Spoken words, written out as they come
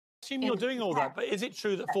assume you're doing all that, but is it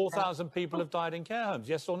true that 4,000 people have died in care homes?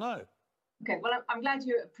 Yes or no? Okay, well, I'm glad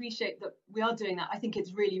you appreciate that we are doing that. I think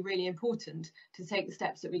it's really, really important to take the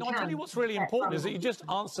steps that we can. I'll tell you what's really important is that you just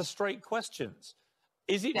answer straight questions.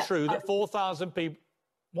 Is it true that 4,000 people...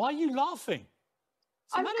 Why are you laughing?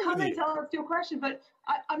 I'm coming to answer your question, but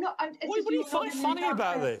I'm not... What do you find funny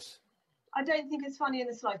about this? I don't think it's funny in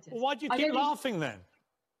the slightest. Well, why do you keep laughing then?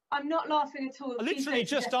 I'm not laughing at all. I literally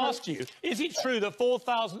just asked you, is it true that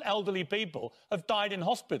 4,000 elderly people have died in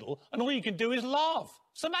hospital and all you can do is laugh?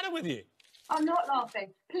 What's the matter with you? I'm not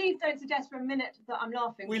laughing. Please don't suggest for a minute that I'm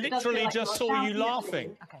laughing. We literally just saw you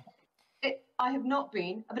laughing. Okay. I have not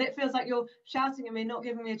been, but it feels like you're shouting at me, not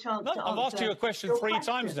giving me a chance to answer. I've asked you a question 3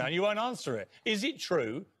 times now and you won't answer it. Is it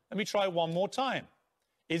true? Let me try one more time.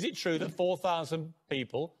 Is it true that 4,000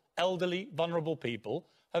 people, elderly, vulnerable people,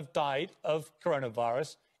 have died of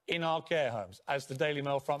coronavirus in our care homes, as the Daily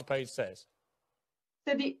Mail front page says?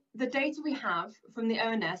 So the data we have from the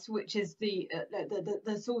ONS, which is the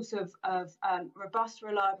source of robust,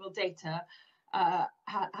 reliable data,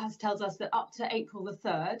 tells us that up to April the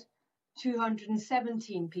 3rd,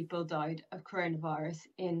 217 people died of coronavirus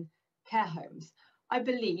in care homes. I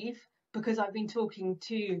believe, because I've been talking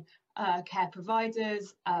to care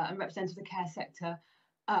providers and representatives of the care sector,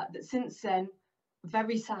 that since then,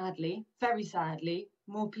 very sadly,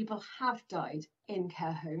 more people have died in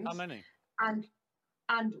care homes. How many?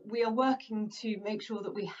 And we are working to make sure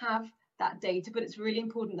that we have that data, but it's really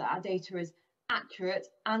important that our data is accurate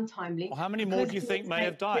and timely. Well, how many more do you think may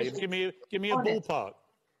have died? Give me a ballpark.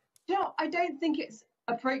 You know, I don't think it's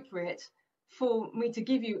appropriate for me to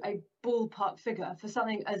give you a ballpark figure for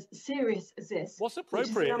something as serious as this. What's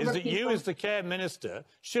appropriate is that you, as the care minister,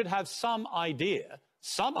 should have some idea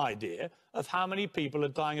of how many people are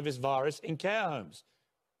dying of this virus in care homes.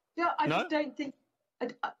 Yeah, I don't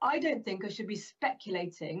think I should be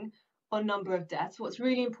speculating on number of deaths. What's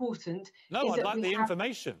really important is I'd like the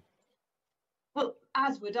information. Well,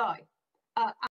 as would I.